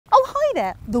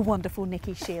there, the wonderful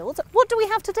Nicki Shields. What do we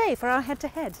have today for our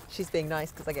head-to-head? She's being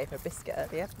nice because I gave her a biscuit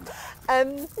earlier.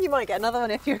 You might get another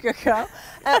one if you're a good girl.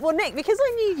 Well, Nick, because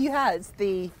I knew you had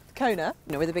the Kona,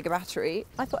 with a bigger battery,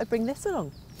 I thought I'd bring this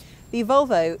along. The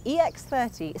Volvo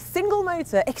EX30 single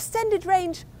motor extended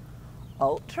range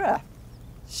Ultra.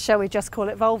 Shall we just call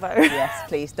it Volvo? Yes,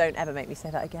 please, don't ever make me say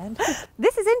that again.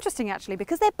 This is interesting actually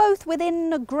because they're both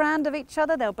within £1,000 of each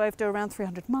other. They'll both do around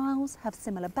 300 miles, have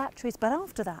similar batteries, but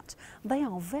after that, they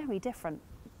are very different.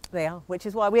 They are, which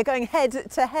is why we're going head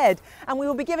to head and we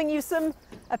will be giving you some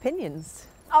opinions.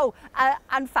 Oh,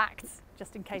 and facts,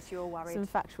 just in case you're worried. Some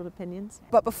factual opinions.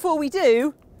 But before we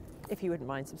do, if you wouldn't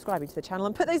mind subscribing to the channel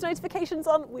and put those notifications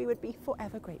on, we would be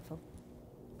forever grateful.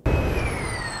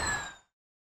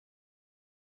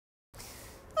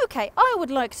 Okay, I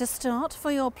would like to start,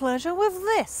 for your pleasure, with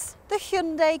this, the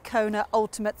Hyundai Kona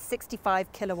Ultimate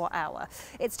 65 kilowatt hour.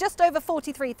 It's just over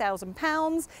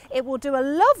 £43,000. It will do a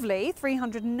lovely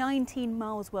 319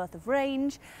 miles worth of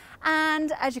range.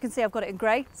 And as you can see, I've got it in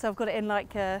grey, so I've got it in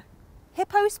like a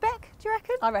hippo spec, do you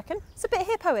reckon? I reckon. It's a bit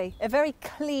hippo-y. A very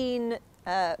clean,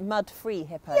 mud-free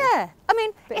hippo. Yeah, I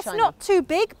mean, it's shiny. not too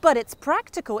big, but it's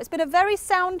practical. It's been a very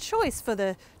sound choice for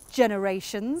the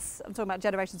generations. I'm talking about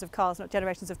generations of cars, not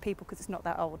generations of people, because it's not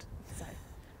that old. So,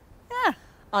 yeah.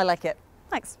 I like it.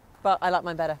 Thanks. But I like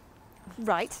mine better.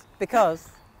 Right. Because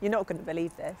you're not going to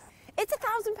believe this. It's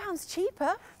 £1,000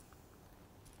 cheaper.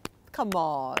 Come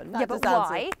on. Yeah, but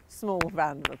why? Small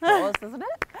round of applause, doesn't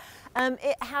it?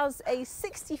 It has a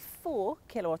 64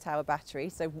 kilowatt hour battery,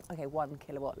 so okay, 1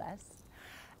 kilowatt less.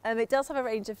 It does have a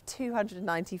range of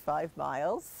 295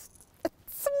 miles. A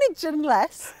smidgen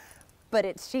less. But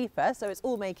it's cheaper, so it's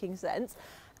all making sense.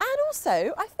 And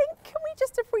also, I think, can we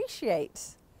just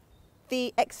appreciate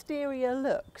the exterior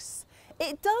looks?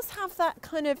 It does have that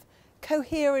kind of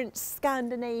coherent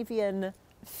Scandinavian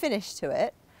finish to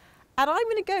it. And I'm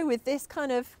going to go with this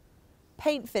kind of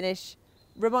paint finish,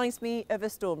 reminds me of a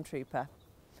stormtrooper.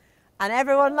 And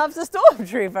everyone loves a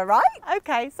stormtrooper, right?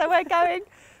 Okay, so we're going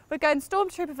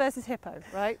stormtrooper versus hippo,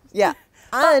 right? Yeah.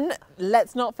 And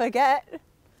let's not forget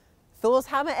Thor's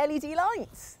hammer LED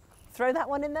lights. Throw that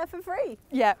one in there for free.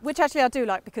 Yeah, which actually I do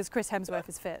like because Chris Hemsworth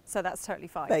is fit, so that's totally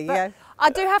fine. There you go. I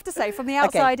do have to say, from the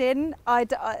outside in, I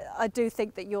do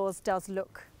think that yours does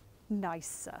look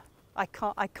nicer. I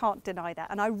can't deny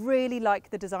that. And I really like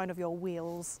the design of your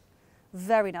wheels.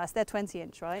 Very nice. They're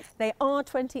 20-inch, right? They are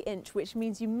 20-inch, which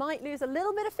means you might lose a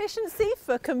little bit of efficiency.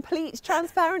 For complete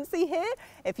transparency here,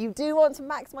 if you do want to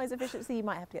maximise efficiency, you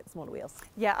might have to get the smaller wheels.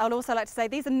 Yeah, I'd also like to say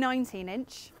these are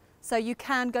 19-inch. So you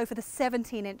can go for the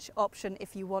 17-inch option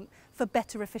if you want for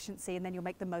better efficiency, and then you'll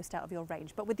make the most out of your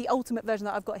range. But with the ultimate version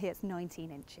that I've got here, it's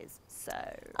 19 inches. So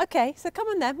okay, so come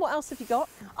on then. What else have you got?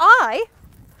 I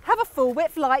have a full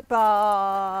width light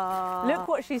bar. Look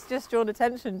what she's just drawn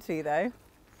attention to, though.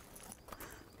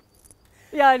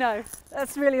 Yeah, I know.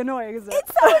 That's really annoying, isn't it?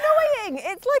 It's so annoying.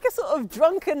 It's like a sort of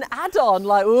drunken add-on.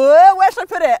 Like, where should I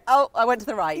put it? Oh, I went to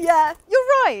the right. Yeah,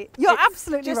 you're right. You're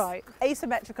absolutely just right.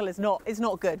 Asymmetrical is not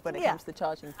good when it comes to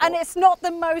charging. And it's not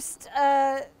the most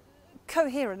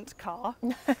coherent car.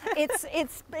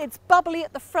 it's bubbly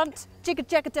at the front, jigger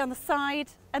jagger down the side,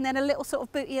 and then a little sort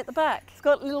of booty at the back. It's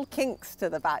got little kinks to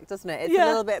the back, doesn't it? It's a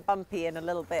little bit bumpy and a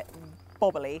little bit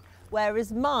bobbly.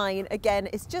 Whereas mine, again,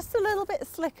 is just a little bit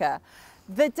slicker.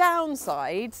 The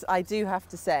downside, I do have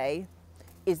to say,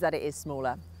 is that it is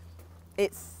smaller.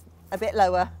 It's a bit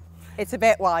lower, it's a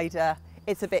bit wider,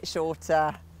 it's a bit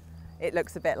shorter. It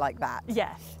looks a bit like that.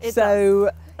 Yeah, it does.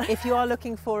 does. If you are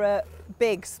looking for a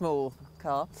big, small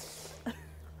car,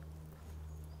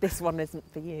 this one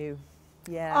isn't for you.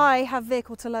 Yeah. I have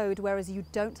vehicle to load, whereas you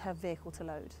don't have vehicle to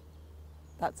load.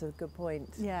 That's a good point.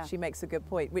 Yeah. She makes a good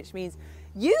point, which means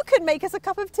you can make us a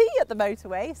cup of tea at the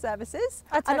motorway services,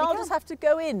 and I'll just have to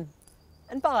go in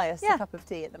and buy us a cup of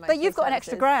tea at the motorway. But you've got an services.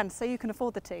 extra grand, so you can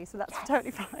afford the tea, so that's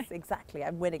totally fine. Exactly,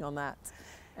 I'm winning on that.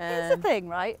 Here's the thing,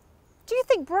 right? Do you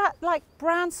think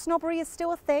brand snobbery is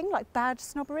still a thing, like badge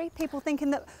snobbery? People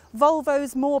thinking that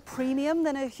Volvo's more premium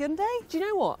than a Hyundai? Do you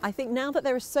know what? I think now that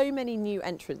there are so many new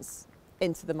entrants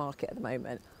into the market at the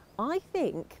moment, I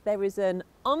think there is an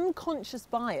unconscious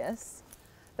bias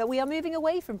that we are moving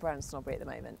away from brand snobbery at the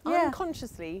moment. Yeah.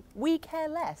 Unconsciously, we care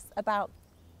less about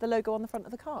the logo on the front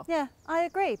of the car. Yeah, I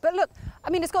agree. But look,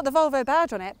 I mean, it's got the Volvo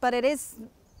badge on it, but it is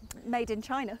made in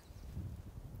China.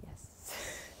 Yes.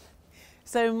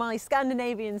 So my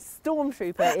Scandinavian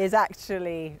Stormtrooper is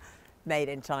actually made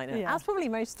in China, as probably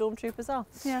most Stormtroopers are.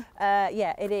 Yeah.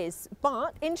 Yeah, it is.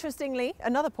 But interestingly,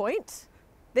 another point,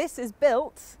 this is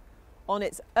built on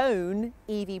its own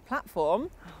EV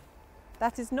platform.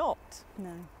 That is not.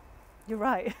 No, you're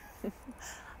right.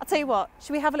 I'll tell you what,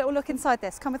 should we have a little look inside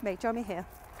this? Come with me, join me here.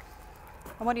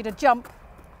 I want you to jump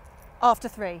after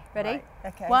 3. Ready? Right,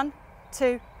 okay. 1,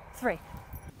 2, 3.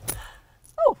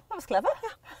 Oh, that was clever.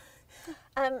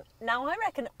 Yeah. Now I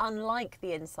reckon, unlike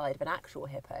the inside of an actual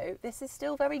hippo, this is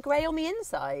still very grey on the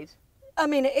inside. I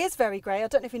mean, it is very grey. I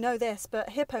don't know if you know this, but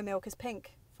hippo milk is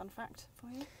pink. Fun fact for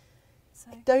you. So,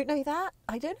 Don't know that.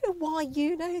 I don't know why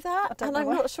you know that, and I'm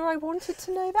not sure I wanted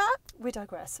to know that. we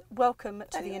digress. Welcome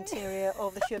to the interior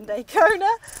of the Hyundai Kona.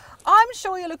 I'm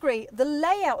sure you'll agree, the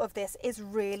layout of this is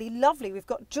really lovely. We've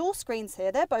got dual screens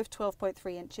here. They're both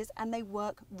 12.3 inches and they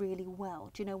work really well.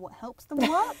 Do you know what helps them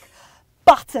work?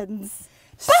 Buttons.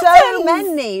 So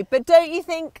many, but don't you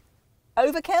think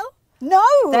overkill? No.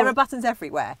 There are buttons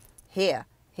everywhere. Here,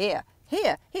 here,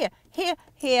 here, here, here,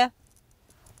 here,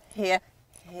 here,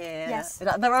 here. Yes.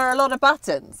 There are a lot of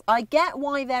buttons. I get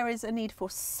why there is a need for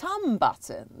some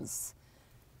buttons,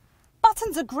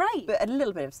 Buttons are great. but a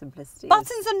little bit of simplicity.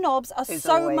 Buttons and knobs are is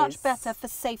so always- much better for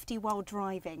safety while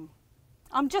driving.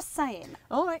 I'm just saying.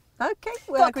 All right, okay,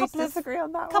 we'll Got a agree to couple of- disagree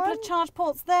on that couple one. of charge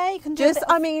ports there. You can do a Just, bit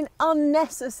of- I mean,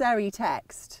 unnecessary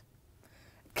text.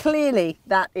 Clearly,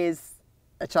 that is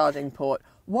a charging port.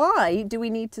 Why do we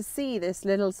need to see this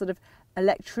little sort of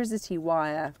electricity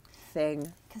wire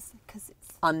thing? because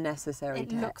it's Unnecessary it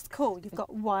text. looks cool. You've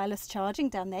got wireless charging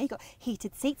down there. You've got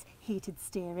heated seats, heated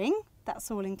steering.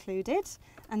 That's all included,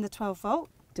 and the 12 volt.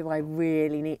 Do I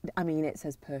really need? I mean, it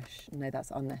says push. No,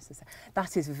 that's unnecessary.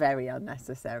 That is very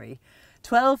unnecessary.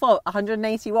 12 volt,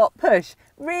 180 watt push.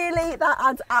 Really? That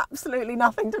adds absolutely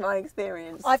nothing to my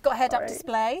experience. I've got head-up Sorry.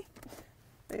 display,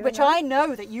 There which we go. I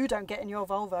know that you don't get in your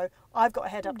Volvo. I've got a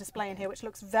head-up display in here, which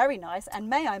looks very nice. And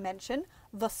may I mention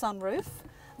the sunroof?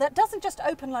 That doesn't just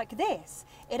open like this.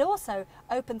 It also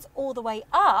opens all the way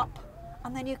up,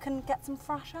 and then you can get some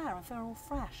fresh air and feel all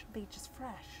fresh. Be just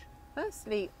fresh.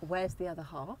 Firstly, where's the other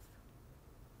half?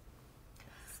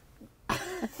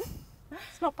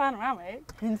 It's not panoramic.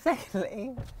 And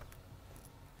secondly,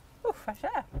 oh, fresh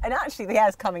air. And actually, the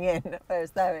air's coming in,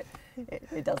 whereas there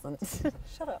it doesn't.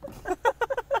 Shut up.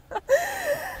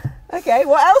 Okay,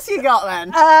 what else you got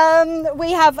then?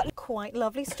 We have quite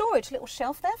lovely storage. Little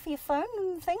shelf there for your phone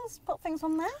and things. Put things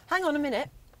on there. Hang on a minute.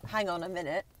 Hang on a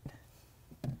minute.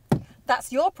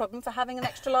 That's your problem for having an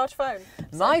extra large phone.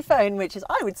 My phone, which is,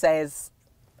 I would say, is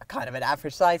kind of an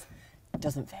average size,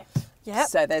 doesn't fit. Yep.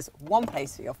 So there's one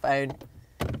place for your phone.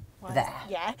 There.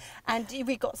 Yeah. And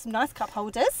we've got some nice cup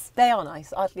holders. They are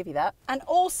nice, I'll give you that. And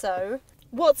also,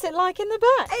 what's it like in the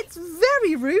back? It's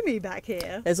very roomy back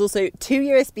here. There's also 2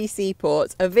 USB-C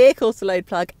ports, a vehicle to load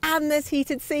plug, and there's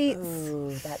heated seats.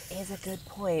 Ooh, that is a good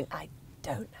point. I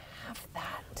don't have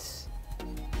that.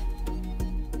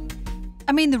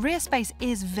 I mean, the rear space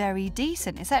is very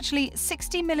decent. It's actually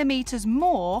 60 millimetres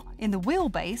more in the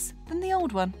wheelbase than the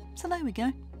old one. So there we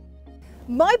go.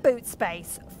 My boot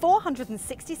space,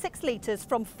 466 litres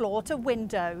from floor to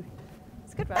window.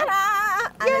 It's good, right?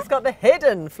 Ta-da! And it's got the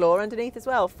hidden floor underneath as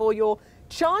well for your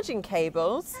charging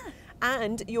cables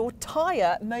and your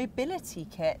tyre mobility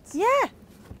kit. Yeah.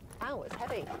 Ow, it's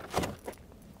heavy.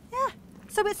 Yeah.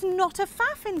 So it's not a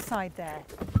faff inside there.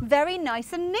 Very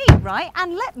nice and neat, right?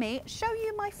 And let me show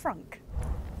you my frunk.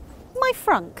 My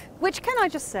frunk, which can I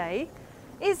just say,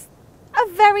 is a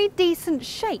very decent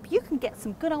shape. You can get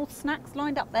some good old snacks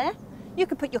lined up there. You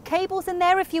can put your cables in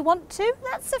there if you want to.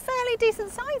 That's a fairly decent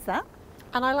size, that.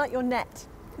 And I like your net.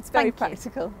 It's very Thank you.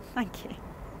 practical. Thank you.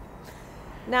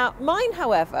 Now, mine,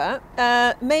 however,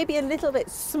 may be a little bit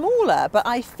smaller, but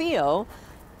I feel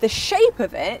the shape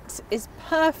of it is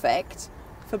perfect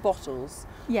for bottles.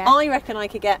 Yeah. I reckon I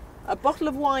could get a bottle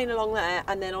of wine along there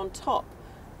and then on top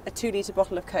a 2-litre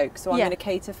bottle of Coke. So I'm Yeah. going to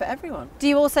cater for everyone. Do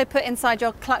you also put inside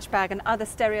your clutch bag and other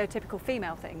stereotypical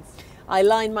female things? I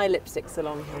line my lipsticks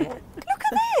along here. Look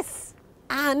at this!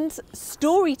 And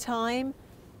story time.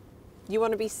 You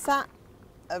want to be sat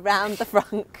around the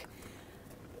front.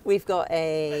 We've got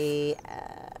a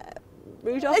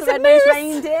Rudolph It's the a Red-Nosed moose.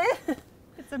 Reindeer.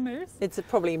 It's a moose. It's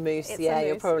probably moose. It's a Yeah,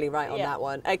 you're moose. probably right on Yeah. that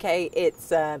one. Okay, it's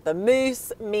the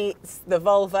moose meets the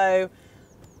Volvo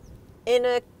in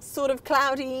a sort of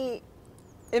cloudy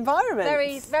environment.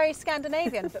 Very, very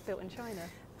Scandinavian, but built in China.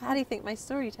 How do you think my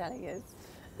storytelling is?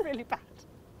 Really bad.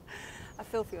 I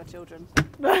feel for your children.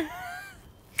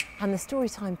 And the story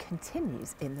time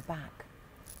continues in the back.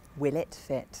 Will it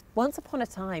fit? Once upon a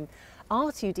time,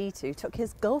 R2-D2 took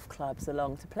his golf clubs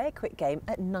along to play a quick game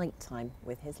at night time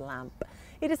with his lamp.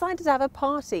 He decided to have a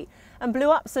party and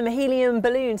blew up some helium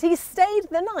balloons. He stayed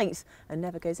the night and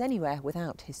never goes anywhere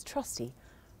without his trusty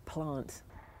plant.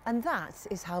 And that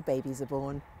is how babies are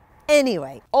born.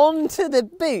 Anyway, on to the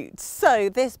boot. So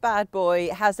this bad boy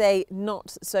has a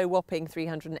not so whopping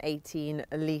 318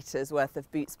 litres worth of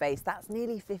boot space. That's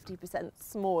nearly 50%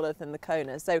 smaller than the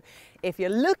Kona. So if you're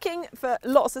looking for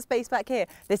lots of space back here,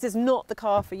 this is not the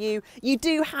car for you. You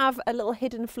do have a little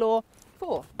hidden floor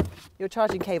for your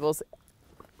charging cables.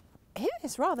 It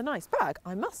is a rather nice bag,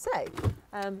 I must say.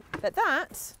 But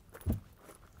that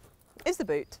is the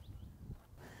boot.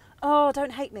 Oh,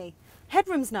 don't hate me.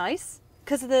 Headroom's nice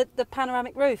because of the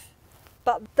panoramic roof,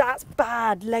 but that's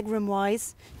bad legroom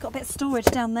wise. Got a bit of storage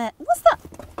down there. What's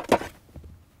that?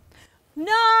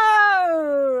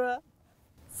 No!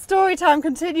 Story time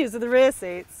continues with the rear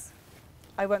seats.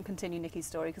 I won't continue Nicki's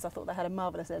story because I thought that had a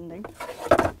marvellous ending.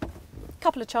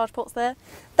 Couple of charge ports there.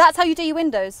 That's how you do your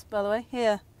windows, by the way,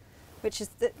 here. Which is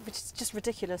just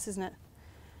ridiculous, isn't it?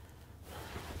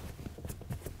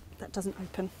 That doesn't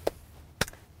open.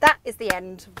 That is the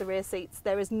end of the rear seats.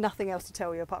 There is nothing else to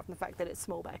tell you apart from the fact that it's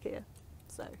small back here.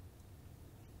 So,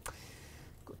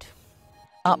 good.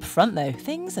 Up front though,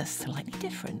 things are slightly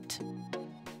different.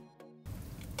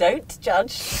 Don't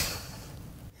judge.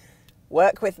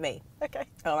 Work with me. Okay.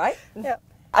 All right? Yeah.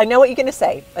 I know what you're going to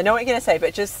say.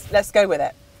 But just let's go with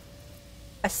it.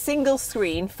 A single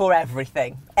screen for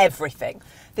everything. Everything.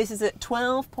 This is a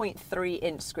 12.3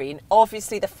 inch screen.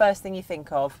 Obviously the first thing you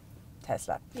think of,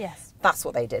 Tesla. Yes. That's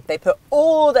what they did. They put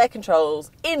all their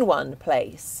controls in one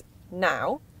place.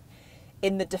 Now,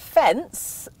 in the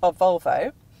defence of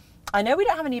Volvo, I know we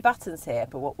don't have any buttons here,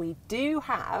 but what we do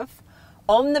have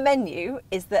on the menu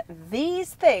is that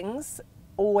these things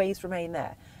always remain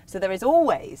there. So there is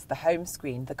always the home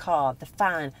screen, the car, the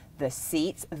fan, the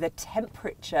seats, the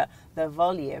temperature, the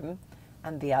volume,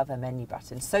 and the other menu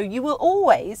buttons. So you will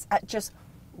always, at just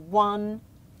one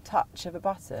touch of a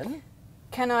button,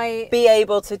 Can I be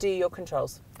able to do your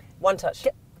controls. One touch.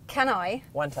 Can I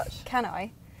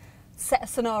set a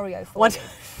scenario for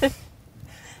you?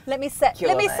 Let me set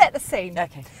the scene.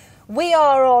 Okay. We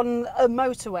are on a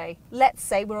motorway. Let's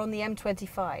say we're on the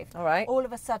M25. All right. All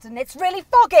of a sudden, it's really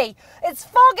foggy. It's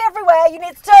fog everywhere. You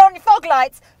need to turn on your fog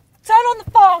lights. Turn on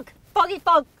the fog. Foggy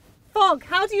fog. Fog.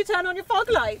 How do you turn on your fog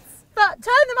lights?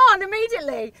 Turn them on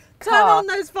immediately. Turn Car. on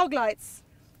those fog lights.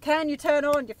 Can you turn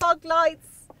on your fog lights?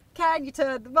 Can you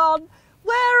turn them on?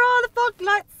 Where are the fog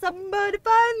lights? Somebody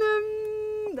find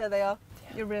them. There they are.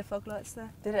 Your rear fog lights there.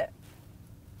 Did it?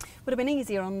 Would have been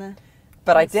easier on the...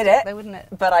 But I did it. There, wouldn't it?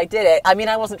 But I did it. I mean,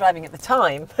 I wasn't driving at the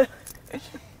time.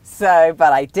 But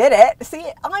I did it.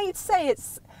 See, I'd say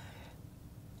it's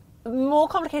more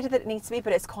complicated than it needs to be,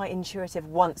 but it's quite intuitive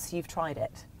once you've tried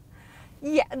it.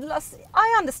 Yeah,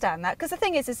 I understand that, because the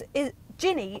thing is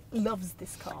Ginny loves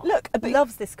this car.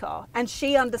 Loves this car, and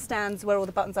she understands where all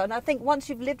the buttons are. And I think once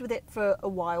you've lived with it for a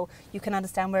while, you can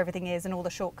understand where everything is, and all the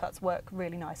shortcuts work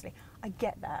really nicely. I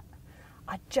get that.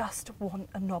 I just want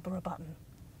a knob or a button.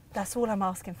 That's all I'm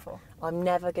asking for. I'm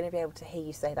never going to be able to hear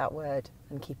you say that word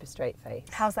and keep a straight face.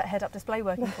 How's that head-up display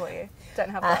working for you? Don't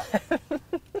have that.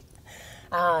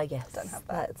 Yes. Don't have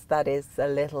that. That is a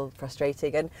little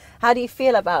frustrating. And how do you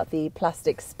feel about the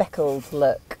plastic speckled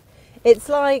look? It's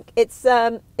like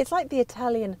the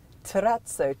Italian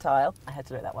terrazzo tile. I had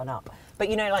to look that one up. But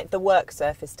you know, like the work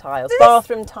surface tiles,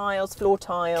 bathroom tiles, floor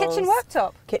tiles,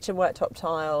 Kitchen worktop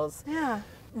tiles. Yeah.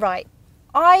 Right.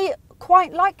 I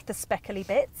quite like the speckly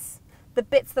bits, the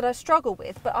bits that I struggle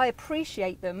with, but I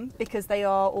appreciate them because they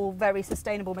are all very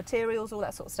sustainable materials, all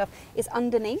that sort of stuff. It's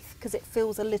underneath because it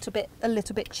feels a little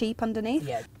bit cheap underneath.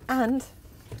 Yeah. And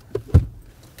do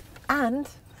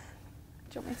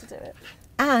you want me to do it?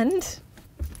 And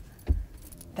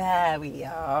there we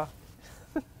are.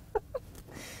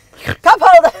 Cup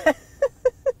holder.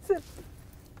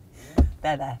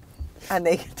 They're there, and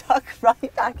they can tuck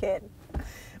right back in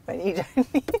when you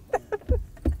don't need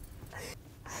them.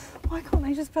 Why can't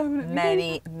they just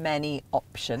permanently? Many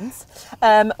options.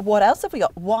 What else have we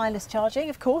got? Wireless charging,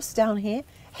 of course, down here.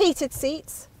 Heated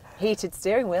seats, heated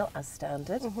steering wheel as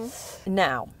standard. Mm-hmm.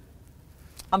 Now,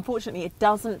 unfortunately, it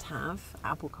doesn't have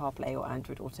Apple CarPlay or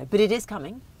Android Auto, but it is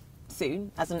coming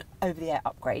soon as an over-the-air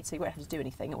upgrade, so you won't have to do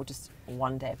anything. It will just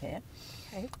one day appear.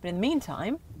 Okay. But in the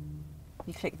meantime,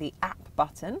 you click the app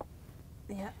button,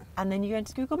 and then you go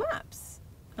into Google Maps,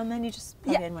 and then you just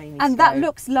plug in where you need to go. And that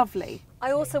looks lovely.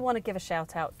 I also want to give a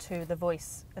shout out to the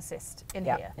voice assist in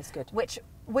here. It's good. Which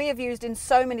we have used in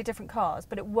so many different cars,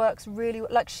 but it works really,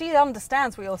 like she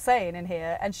understands what you're saying in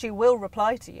here, and she will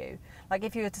reply to you. Like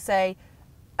if you were to say,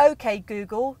 okay,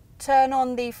 Google, turn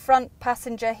on the front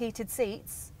passenger heated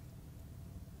seats.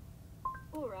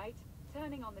 All right,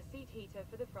 turning on the seat heater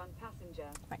for the front passenger.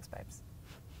 Thanks, babes.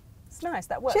 It's nice,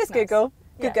 that works. Cheers, nice. Google.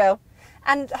 Good girl.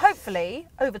 And hopefully,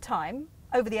 over time,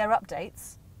 over-the-air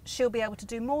updates, she'll be able to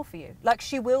do more for you. Like,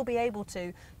 she will be able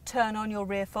to turn on your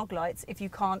rear fog lights if you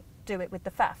can't do it with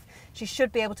the FAF. She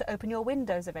should be able to open your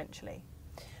windows eventually.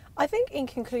 I think in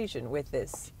conclusion with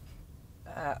this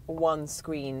one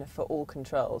screen for all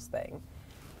controls thing,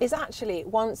 is actually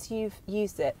once you've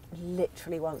used it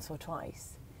literally once or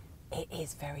twice, it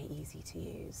is very easy to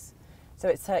use. So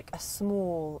it's like a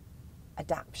small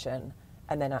adaptation,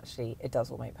 and then actually it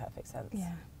does all make perfect sense.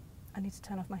 Yeah. I need to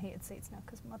turn off my heated seats now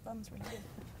because my bum's really good.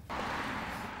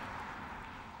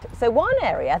 So one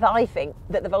area that I think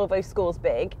that the Volvo scores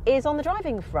big is on the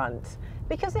driving front,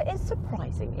 because it is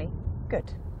surprisingly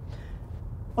good.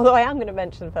 Although I am going to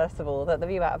mention first of all that the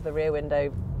view out of the rear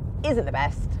window isn't the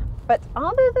best. But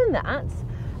other than that,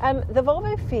 the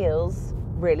Volvo feels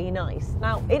really nice.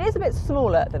 Now, it is a bit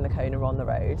smaller than the Kona on the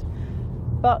road,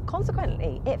 but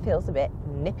consequently it feels a bit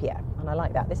nippier, and I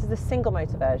like that. This is the single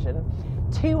motor version,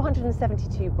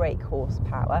 272 brake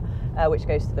horsepower, which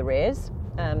goes to the rears,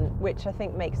 which I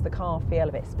think makes the car feel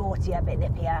a bit sportier, a bit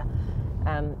nippier.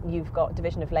 You've got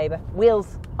division of labour,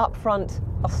 wheels up front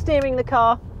are steering the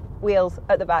car, wheels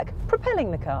at the back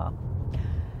propelling the car.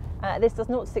 This does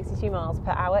 0 to 62 miles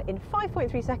per hour in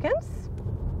 5.3 seconds.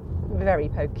 Very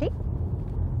pokey.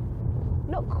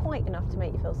 Not quite enough to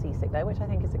make you feel seasick though, which I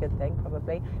think is a good thing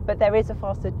probably. But there is a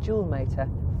faster dual motor,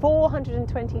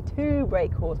 422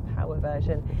 brake horsepower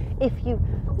version, if you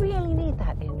really need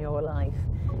that in your life.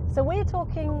 So we're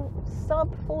talking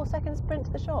sub 4 second sprint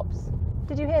to the shops.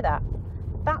 Did you hear that?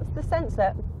 That's the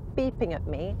sensor beeping at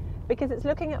me because it's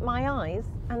looking at my eyes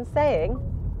and saying,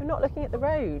 you're not looking at the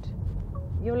road,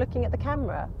 you're looking at the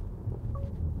camera.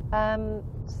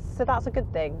 So that's a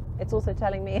good thing. It's also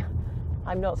telling me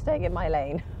I'm not staying in my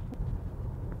lane.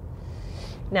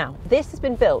 Now, this has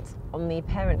been built on the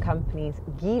parent company's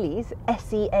Geely's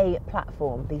SEA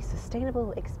platform, the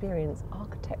Sustainable Experience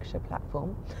Architecture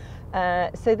platform.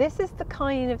 So this is the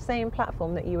kind of same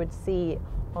platform that you would see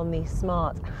on the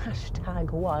smart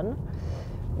 #1,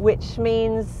 which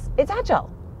means it's agile.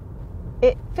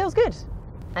 It feels good.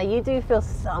 Now, you do feel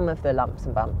some of the lumps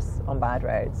and bumps on bad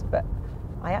roads, but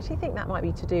I actually think that might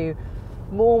be to do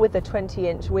more with the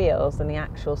 20-inch wheels than the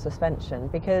actual suspension,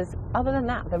 because other than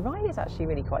that, the ride is actually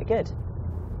really quite good.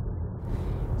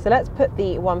 So let's put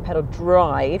the one pedal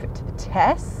drive to the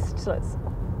test. So let's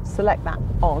select that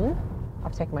on.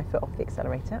 I've taken my foot off the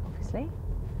accelerator, obviously.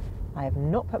 I have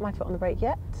not put my foot on the brake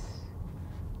yet.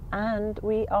 And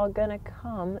we are gonna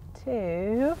come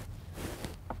to,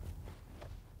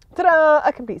 ta-da,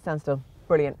 a complete standstill.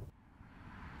 Brilliant.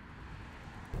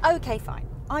 Okay, fine.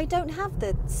 I don't have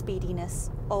the speediness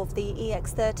of the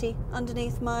EX30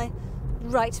 underneath my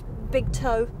right big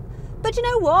toe. But you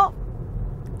know what?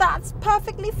 That's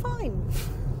perfectly fine.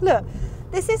 Look,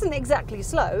 this isn't exactly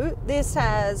slow. This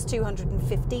has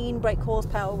 215 brake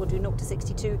horsepower, will do 0 to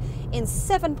 62 in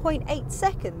 7.8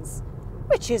 seconds,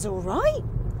 which is all right.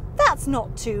 That's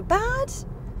not too bad.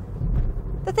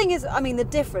 The thing is, I mean, the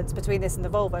difference between this and the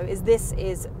Volvo is this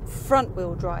is front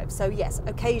wheel drive. So yes,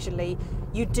 occasionally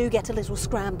you do get a little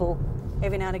scramble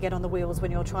every now and again on the wheels when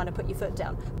you're trying to put your foot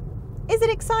down. Is it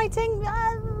exciting?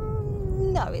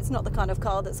 No, it's not the kind of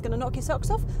car that's going to knock your socks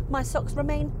off. My socks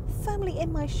remain firmly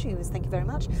in my shoes, thank you very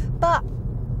much. But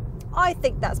I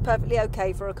think that's perfectly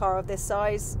okay for a car of this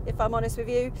size, if I'm honest with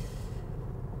you.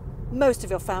 Most of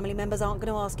your family members aren't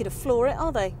going to ask you to floor it,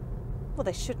 are they? Well,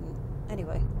 they shouldn't,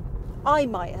 anyway. I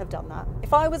might have done that.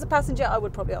 If I was a passenger, I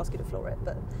would probably ask you to floor it,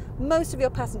 but most of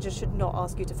your passengers should not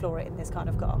ask you to floor it in this kind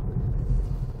of car.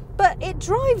 But it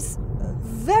drives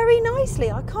very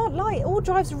nicely, I can't lie. It all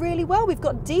drives really well. We've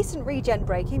got decent regen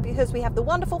braking because we have the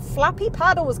wonderful flappy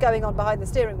paddles going on behind the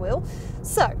steering wheel.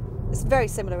 So it's very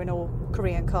similar in all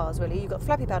Korean cars, really. You've got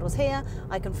flappy paddles here.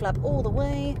 I can flap all the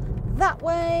way that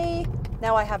way.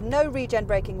 Now I have no regen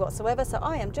braking whatsoever, so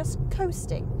I am just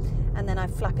coasting. And then I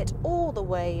flap it all the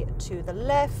way to the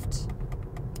left.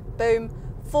 Boom.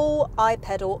 Full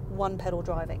I-pedal, one pedal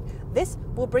driving. This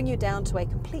will bring you down to a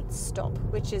complete stop,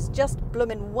 which is just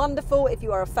bloomin' wonderful if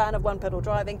you are a fan of one pedal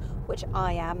driving, which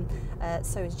I am.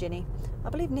 So is Ginny. I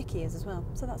believe Nicki is as well,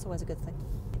 so that's always a good thing.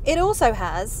 It also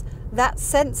has that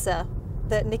sensor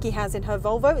that Nicki has in her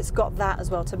Volvo. It's got that as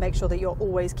well to make sure that you're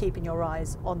always keeping your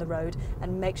eyes on the road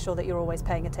and make sure that you're always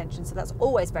paying attention. So that's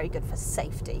always very good for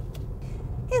safety.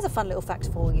 Here's a fun little fact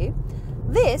for you.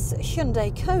 This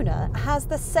Hyundai Kona has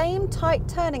the same tight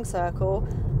turning circle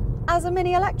as a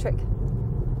Mini Electric.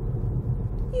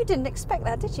 You didn't expect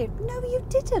that, did you? No, you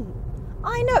didn't.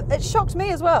 I know, it shocked me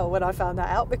as well when I found that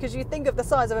out, because you think of the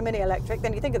size of a Mini Electric,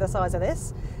 then you think of the size of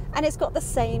this, and it's got the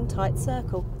same tight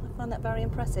circle. I find that very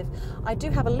impressive. I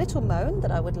do have a little moan that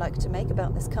I would like to make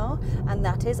about this car, and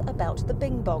that is about the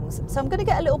bing bongs. So I'm going to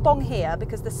get a little bong here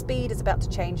because the speed is about to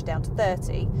change down to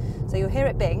 30. So you'll hear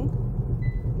it bing,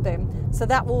 boom. So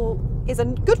that is a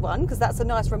good one because that's a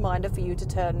nice reminder for you to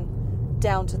turn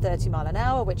down to 30 mile an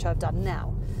hour, which I've done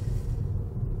now.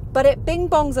 But it bing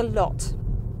bongs a lot.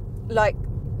 Like,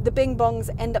 the bing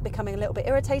bongs end up becoming a little bit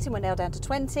irritating. We're now down to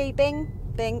 20. Bing,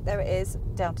 bing, there it is,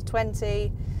 down to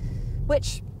 20.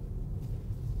 Which,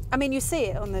 I mean, you see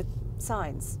it on the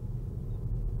signs.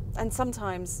 And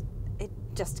sometimes it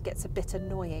just gets a bit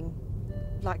annoying.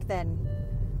 Like then,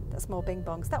 that's more bing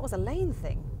bongs. That was a lane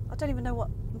thing. I don't even know what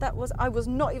that was. I was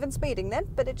not even speeding then,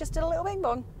 but it just did a little bing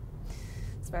bong.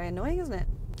 It's very annoying, isn't it?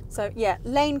 So yeah,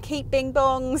 lane keep bing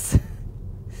bongs.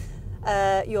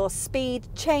 Your speed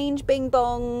change bing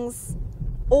bongs,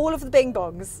 all of the bing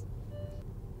bongs.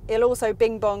 It'll also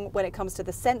bing bong when it comes to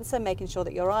the sensor, making sure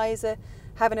that your eyes are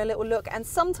having a little look. And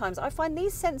sometimes I find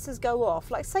these sensors go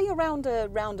off, like say you're around a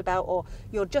roundabout or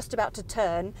you're just about to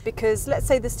turn, because let's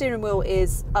say the steering wheel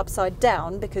is upside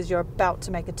down because you're about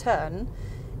to make a turn,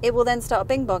 it will then start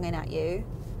bing bonging at you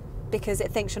because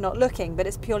it thinks you're not looking, but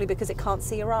it's purely because it can't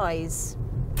see your eyes.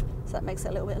 So that makes it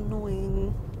a little bit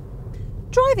annoying.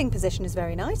 Driving position is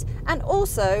very nice, and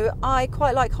also I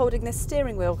quite like holding this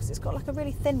steering wheel because it's got like a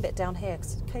really thin bit down here,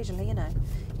 because occasionally, you know,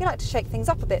 you like to shake things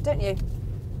up a bit, don't you?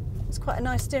 It's quite a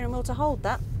nice steering wheel to hold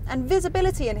that. And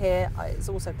visibility in here is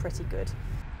also pretty good.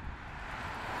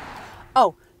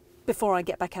 Oh, before I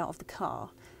get back out of the car,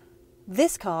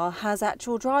 this car has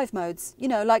actual drive modes, you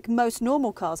know, like most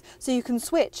normal cars. So you can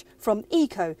switch from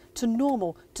eco to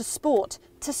normal to sport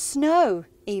to snow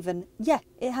even. Yeah,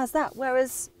 it has that.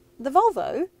 Whereas the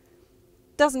Volvo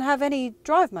doesn't have any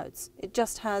drive modes. It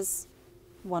just has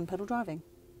one pedal driving.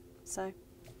 So,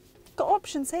 got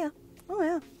options here. Oh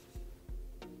yeah.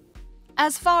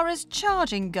 As far as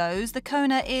charging goes, the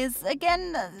Kona is,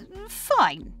 again,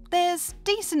 fine. There's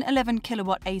decent 11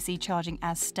 kilowatt AC charging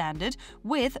as standard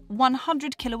with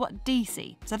 100 kilowatt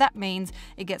DC. So that means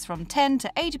it gets from 10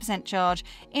 to 80% charge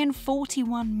in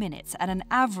 41 minutes at an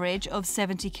average of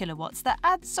 70 kilowatts. That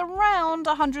adds around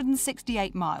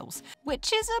 168 miles,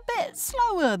 which is a bit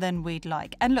slower than we'd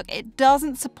like. And look, it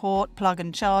doesn't support plug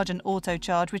and charge and auto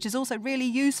charge, which is also really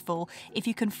useful if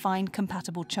you can find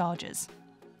compatible chargers.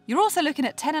 You're also looking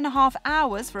at 10.5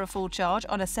 hours for a full charge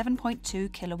on a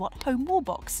 7.2 kilowatt home wall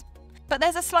box. But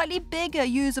there's a slightly bigger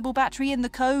usable battery in the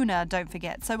Kona, don't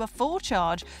forget, so a full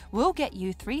charge will get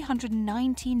you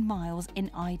 319 miles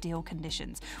in ideal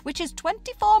conditions, which is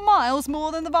 24 miles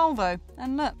more than the Volvo.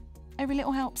 And look, every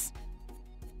little helps.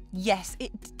 Yes,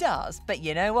 it does, but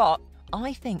you know what?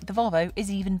 I think the Volvo is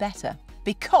even better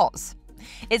because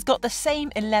it's got the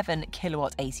same 11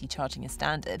 kilowatt AC charging as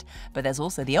standard, but there's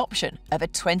also the option of a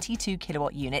 22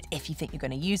 kilowatt unit if you think you're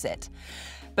going to use it.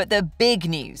 But the big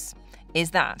news is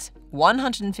that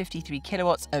 153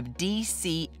 kilowatts of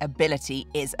DC ability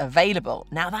is available.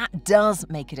 Now that does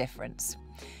make a difference.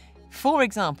 For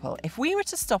example, if we were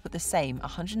to stop at the same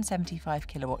 175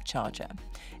 kilowatt charger,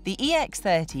 the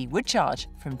EX30 would charge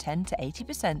from 10 to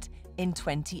 80% in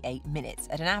 28 minutes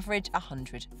at an average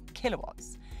 100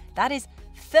 kilowatts. That is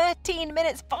 13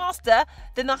 minutes faster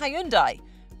than the Hyundai,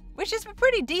 which is a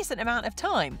pretty decent amount of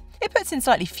time. It puts in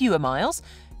slightly fewer miles,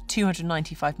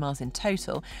 295 miles in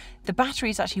total. The battery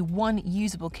is actually 1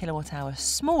 usable kilowatt hour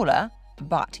smaller,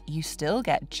 but you still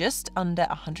get just under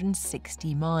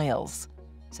 160 miles,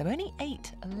 so only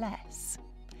 8 less.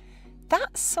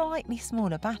 That slightly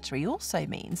smaller battery also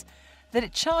means that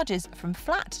it charges from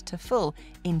flat to full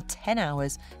in 10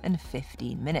 hours and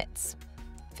 15 minutes.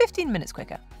 15 minutes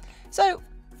quicker. So,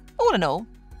 all in all,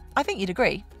 I think you'd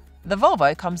agree, the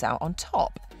Volvo comes out on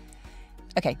top.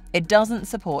 Okay, it doesn't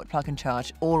support plug and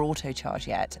charge or auto charge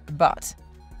yet, but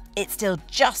it still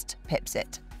just pips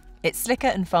it. It's slicker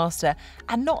and faster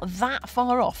and not that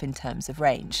far off in terms of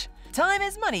range. Time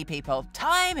is money, people.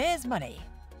 Time is money.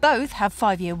 Both have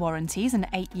 5-year warranties and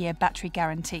 8-year battery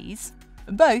guarantees.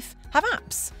 Both have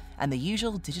apps and the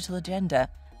usual digital agenda.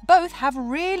 Both have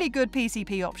really good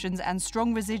PCP options and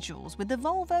strong residuals, with the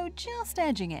Volvo just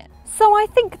edging it. So I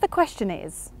think the question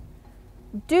is,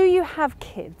 do you have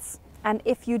kids? And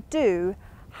if you do,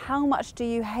 how much do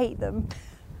you hate them?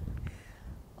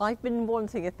 I've been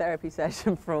wanting a therapy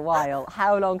session for a while.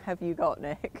 How long have you got,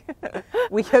 Nick?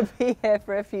 We could be here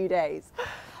for a few days.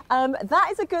 That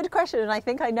is a good question, and I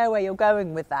think I know where you're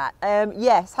going with that.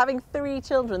 Yes, having 3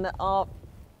 children that are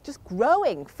just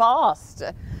growing fast.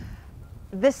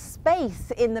 The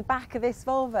space in the back of this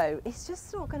Volvo is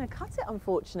just not going to cut it,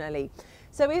 unfortunately.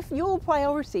 So if your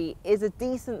priority is a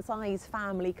decent sized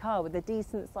family car with a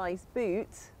decent sized boot,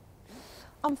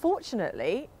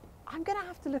 unfortunately, I'm going to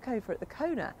have to look over at the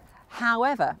Kona.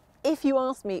 However, if you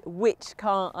ask me which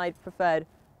car I'd preferred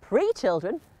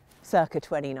pre-children, circa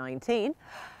 2019,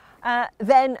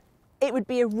 then it would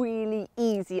be a really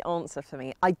easy answer for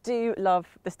me. I do love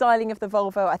the styling of the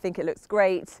Volvo. I think it looks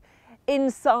great.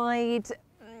 Inside,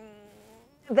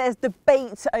 there's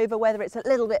debate over whether it's a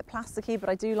little bit plasticky, but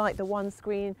I do like the one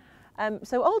screen.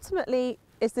 So ultimately,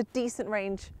 it's a decent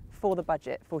range for the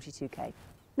budget, 42k.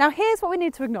 Now here's what we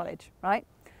need to acknowledge, right?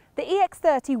 The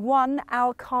EX30 won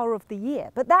our car of the year,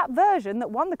 but that version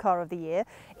that won the car of the year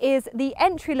is the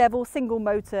entry-level single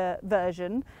motor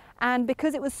version, and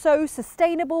because it was so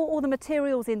sustainable, all the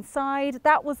materials inside,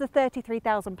 that was the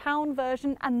 £33,000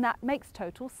 version, and that makes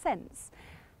total sense.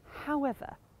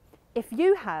 However, if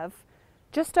you have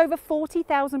just over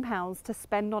 £40,000 to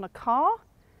spend on a car,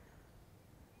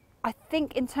 I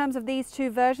think in terms of these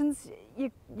two versions,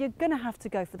 you're going to have to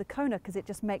go for the Kona because it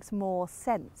just makes more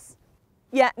sense.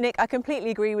 Yeah, Nick, I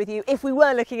completely agree with you. If we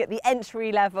were looking at the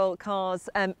entry-level cars,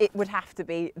 it would have to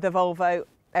be the Volvo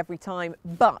every time.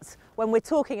 But when we're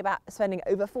talking about spending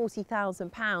over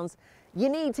 £40,000, you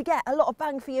need to get a lot of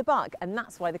bang for your buck, and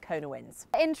that's why the Kona wins.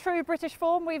 In true British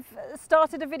form, we've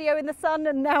started a video in the sun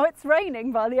and now it's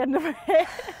raining by the end of it.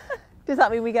 Does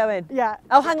that mean we go in? Yeah.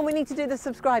 Oh, hang on, we need to do the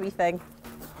subscribey thing.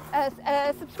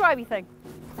 Subscribey thing.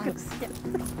 Thanks. Yeah.